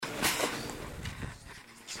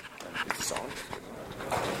sound.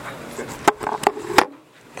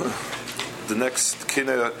 The next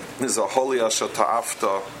Kinnah is a holy asher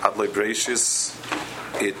ta'afta adlei breishis.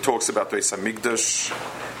 It talks about Beis Hamikdash,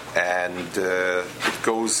 and it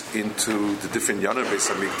goes into the different yanar Beis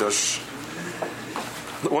Hamikdash.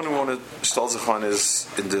 The one we want to start on is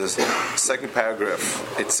in the second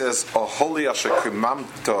paragraph. It says, "O holy asher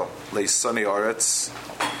kimamta leisani aretz,"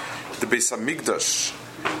 the Beis Hamikdash,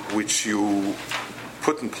 which you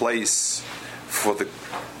put in place for the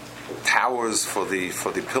towers, for the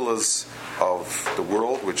pillars of the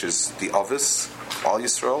world, which is the Ovis, All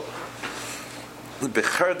Yisrael.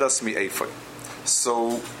 Becherdas mi eifoi.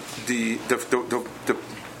 So the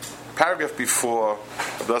paragraph before,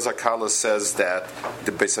 Abdullah Zakala says that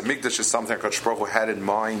the Beis Hamikdash is something HaKadosh Baruch Hu had in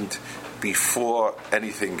mind before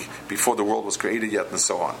anything, before the world was created yet, and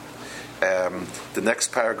so on. The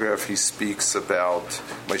next paragraph he speaks about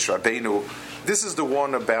Moshe Rabbeinu. This is the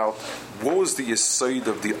one about what was the yesod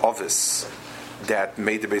of the Ovis that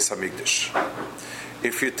made the Beis Hamikdash.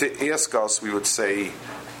 If you to ask us, we would say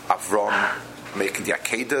Avram making the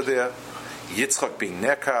Akedah there, Yitzchak being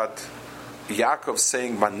Nekad, Yaakov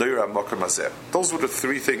saying Manoira Mokom Hazeh. Those were the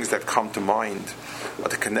three things that come to mind,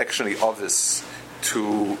 the connection of the Ovis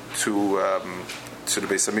to the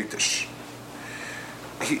Beis Hamikdash.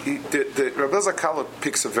 The Rabbi Zakala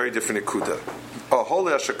picks a very different ikuda. Oh,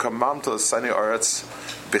 holy asher kamamta l'sani aretz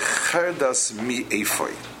b'cherdas mi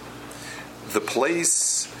eifoi. The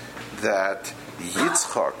place that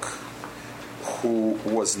Yitzchak, who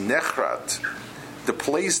was nechrad, the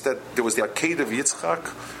place that there was the arcade of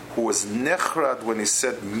Yitzchak, who was nechrad when he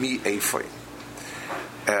said mi eifoi.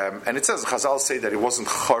 And it says, Chazal say that it wasn't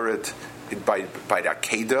chored by the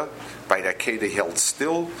Akedah. By the Akedah he held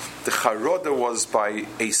still. The Charoda was by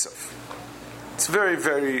Esav. It's very,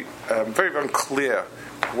 very, very unclear.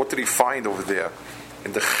 What did he find over there?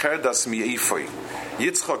 In the Cherdas Mi'efoi.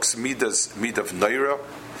 Yitzchak's mid of Neira.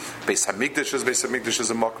 Beis Hamikdash is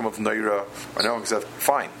a Mokom of Neira. I know exactly.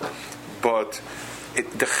 Fine. But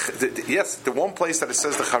yes, the one place that it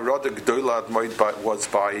says the Charoda Gdola was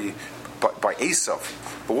by Esav.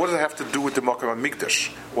 But what does it have to do with the Mokom of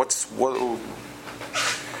Mikdash?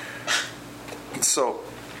 So,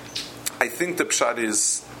 I think the pshat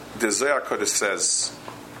is, the Zohar Kodesh says,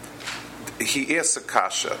 he asks a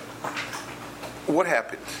kasha, what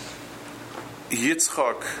happened?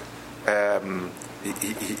 Yitzchak,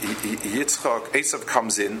 Esav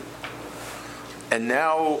comes in, and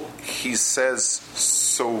now he says,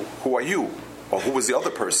 so who are you? Or who was the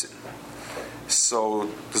other person? So,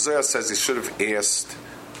 the Zohar says he should have asked,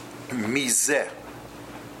 Mizeh,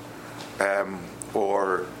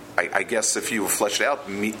 or I guess if you flesh it out,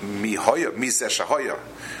 mihoya, mizeh shahoya.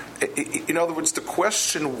 In other words, the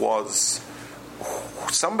question was,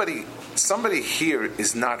 somebody here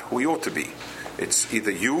is not who he ought to be. It's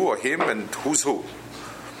either you or him, and who's who.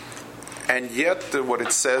 And yet, what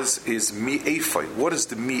it says is mi eifoi. What is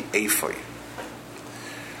the mi eifoi?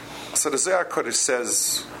 So the Zohar Kodesh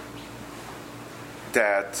says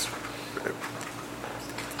that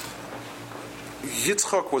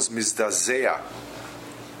Yitzchak was mizdazeah,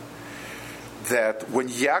 that when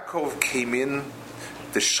Yaakov came in,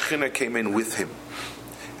 the Shekhinah came in with him,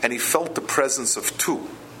 and he felt the presence of two,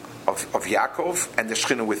 of Yaakov and the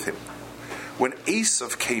Shekhinah with him. When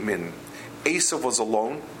Esav came in, Esav was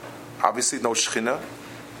alone, obviously no Shekhinah,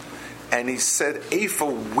 and he said,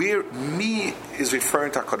 Eifa, where me is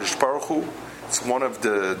referring to HaKadosh Baruch Hu. It's one of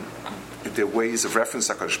the ways of reference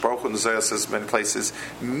to HaKadosh Baruch Hu, and the Zohar says many places,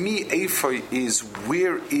 mi Eifa is,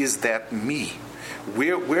 where is that me?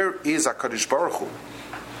 Where is HaKadosh Baruch Hu?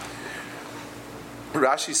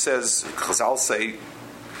 Rashi says, Chazal say,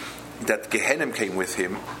 that Gehenim came with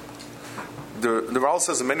him. The Ral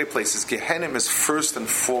says in many places, Gehenim is first and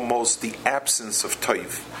foremost the absence of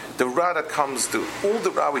Toiv. The Ra that comes to, all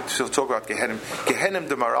the Ra we talk about Gehenim,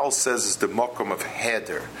 the Maral says is the Mokom of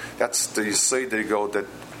Heder. That's the Yisrael they go that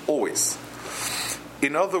always.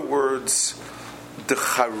 In other words, the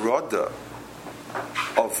Charoda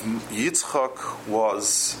of Yitzchak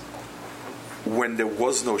was when there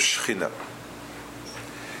was no Shekhinah.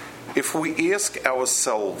 If we ask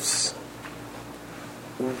ourselves,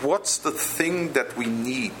 what's the thing that we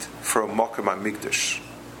need for a Mokom HaMikdash?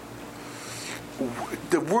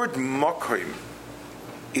 The word Mokom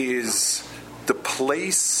is the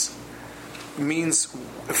place, means,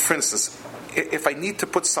 for instance, if I need to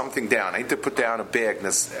put something down, I need to put down a bag.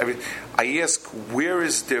 I ask, where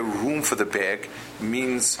is there room for the bag?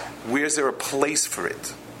 Means, where is there a place for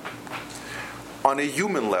it? On a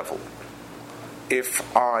human level, if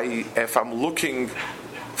I'm looking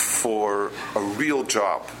for a real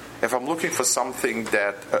job if I'm looking for something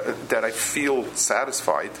that I feel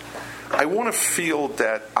satisfied, I want to feel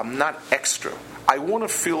that I'm not extra. I want to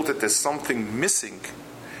feel that there's something missing,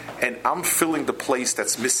 and I'm filling the place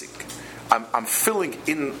that's missing. I'm filling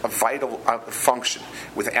in a vital function.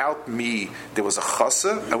 Without me, there was a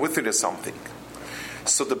chasa, and with me there's something.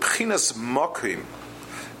 So the b'chinas mokom,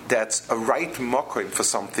 that's a right mokom for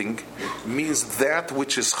something, means that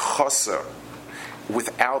which is chasa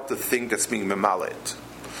without the thing that's being memalet.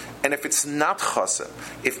 And if it's not chasa,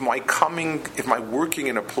 if my working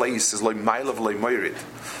in a place is like mailav leimorid,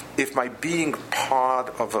 if my being part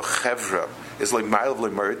of a chevra is like mailav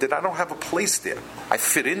leimorid, then I don't have a place there. I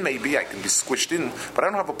fit in, maybe I can be squished in, but I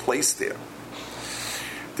don't have a place there.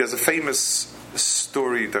 There's a famous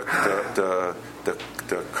story. The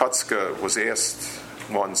Kotzka was asked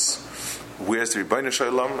once, "Where's the Rebbeinu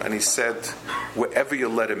Shalom?" And he said, "Wherever you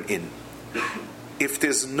let him in." If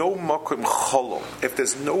there's no mokom cholom, if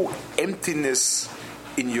there's no emptiness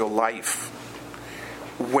in your life,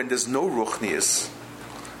 when there's no ruchnius,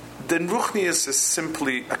 then ruchnius is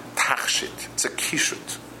simply a tachshit, it's a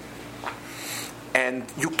kishut. And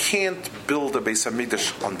you can't build a Beis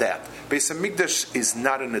HaMikdash on that. Beis HaMikdash is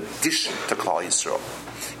not an addition to Klal Yisrael.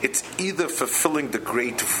 It's either fulfilling the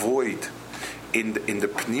great void in the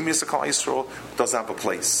Pnimius of Klal Yisrael, doesn't have a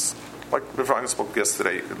place. Like Rav spoke last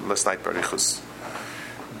night, Barichus.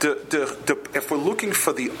 If we're looking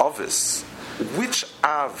for the Avos, which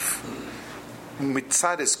Av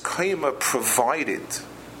Mitzades Kaima provided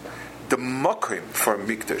the Mokom for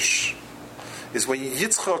Mikdash, is when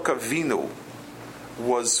Yitzchak Avinu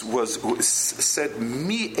was said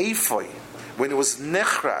Mi Ephoi, when it was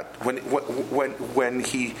Nechrad,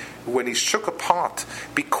 when he shook apart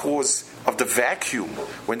because of the vacuum,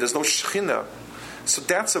 when there's no Shechina, so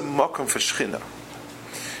that's a Mokom for Shechina.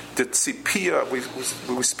 The tzipiyah,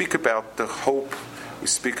 we speak about the hope, we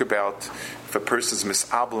speak about if a person's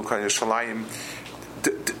misabel kind of shalayim,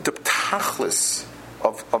 the tachlis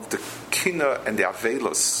of the Kinnah and the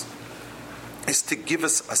avelos is to give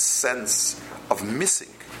us a sense of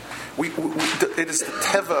missing. It is the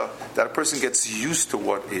teva that a person gets used to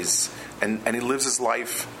what is, and he lives his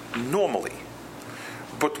life normally.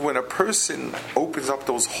 But when a person opens up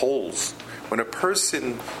those holes, when a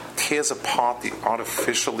person tears apart the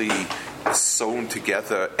artificially sewn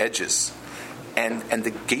together edges, and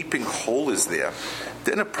the gaping hole is there,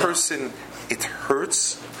 then a person, it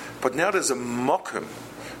hurts, but now there's a mokum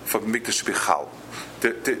for Mikdash Bichal.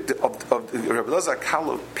 Rabbi Elazar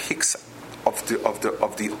Kalo picks of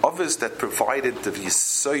the others that provided the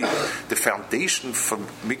yisoid, the foundation for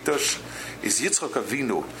Mikdash, is Yitzchak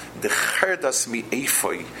Avinu, the cherdas mi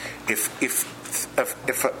eifoi. If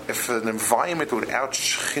an environment without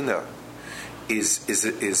Shechina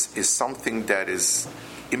is something that is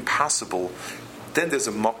impossible, then there's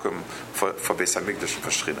a mokum for Beis HaMikdash and for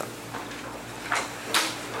Shechina.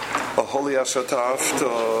 Holy Ashatafta,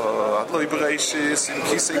 Adloi Bereishis, in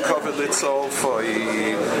Kisei Kovel Litzol, for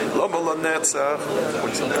Lomel Netzach.